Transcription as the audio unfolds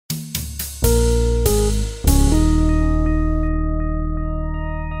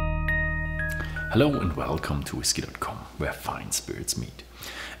Hello and welcome to Whisky.com, where fine spirits meet.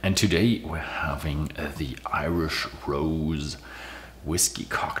 And today we're having the Irish Rose whiskey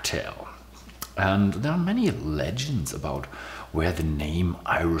cocktail. And there are many legends about where the name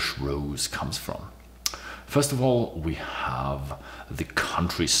Irish Rose comes from. First of all, we have the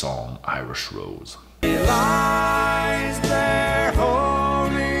country song Irish Rose. He lies there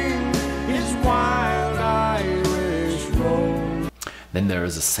holding his wild Irish rose. Then there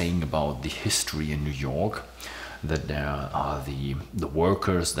is a saying about the history in New York, that there are the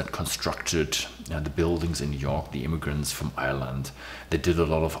workers that constructed the buildings in New York, the immigrants from Ireland. They did a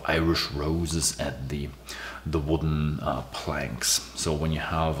lot of Irish roses at the wooden planks. So when you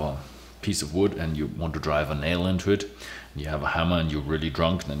have a piece of wood and you want to drive a nail into it, and you have a hammer and you're really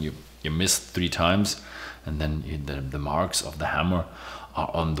drunk, then you miss 3 times, and then the marks of the hammer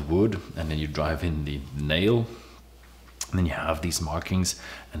are on the wood, and then you drive in the nail, and then you have these markings,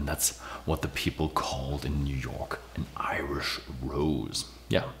 and that's what the people called in New York an Irish rose.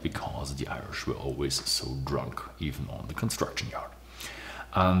 Yeah, because the Irish were always so drunk, even on the construction yard.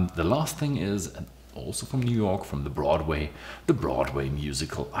 And the last thing is, also from New York, from the Broadway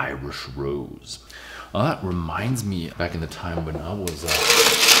musical Irish Rose. That reminds me back in the time when I was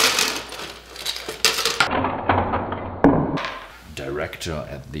director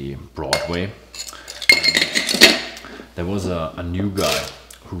at the Broadway. There was a new guy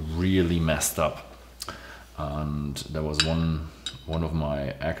who really messed up, and there was one of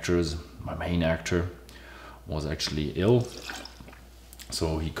my actors, my main actor, was actually ill,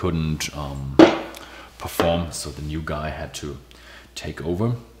 so he couldn't perform. So the new guy had to take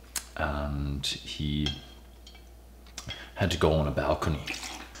over, and he had to go on a balcony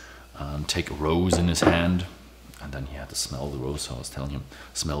and take a rose in his hand, and then he had to smell the rose. So I was telling him,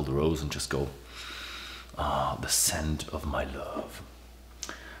 smell the rose and just go, "Ah, the scent of my love."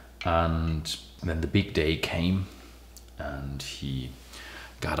 And then the big day came, and he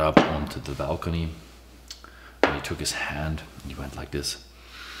got up onto the balcony, and he took his hand and he went like this,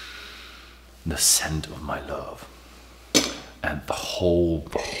 "The scent of my love." And the whole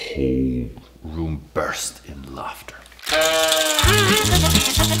room burst in laughter.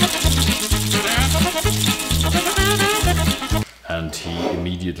 And he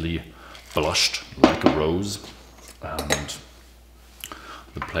immediately blushed like a rose, and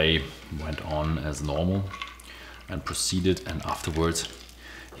the play went on as normal and proceeded. And afterwards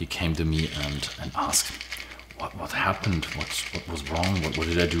he came to me and asked, what happened, what was wrong, what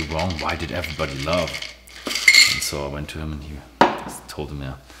did I do wrong, why did everybody laugh? And so I went to him and he told him,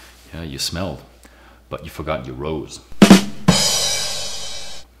 yeah, you smelled, but you forgot your rose.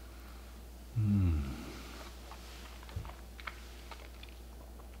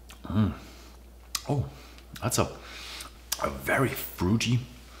 Oh, that's a very fruity,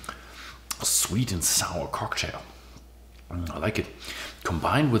 sweet and sour cocktail. I like it.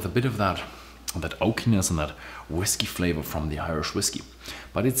 Combined with a bit of that oakiness and that whiskey flavor from the Irish whiskey.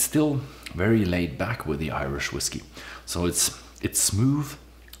 But it's still very laid back with the Irish whiskey. So it's smooth,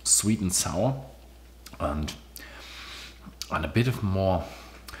 sweet and sour, and a bit of more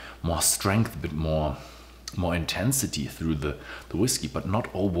strength, a bit more intensity through the whiskey, but not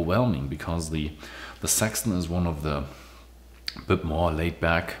overwhelming, because the Saxon is one of the bit more laid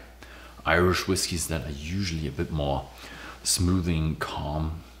back Irish whiskies that are usually a bit more smoothing,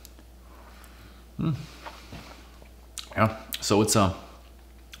 calm. Yeah, so it's an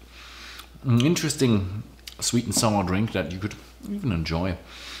interesting sweet and sour drink that you could even enjoy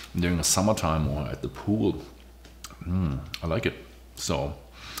during the summertime or at the pool. I like it. So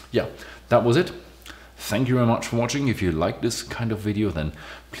yeah, that was it. Thank you very much for watching. If you like this kind of video, then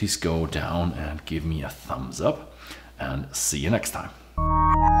please go down and give me a thumbs up, and see you next time.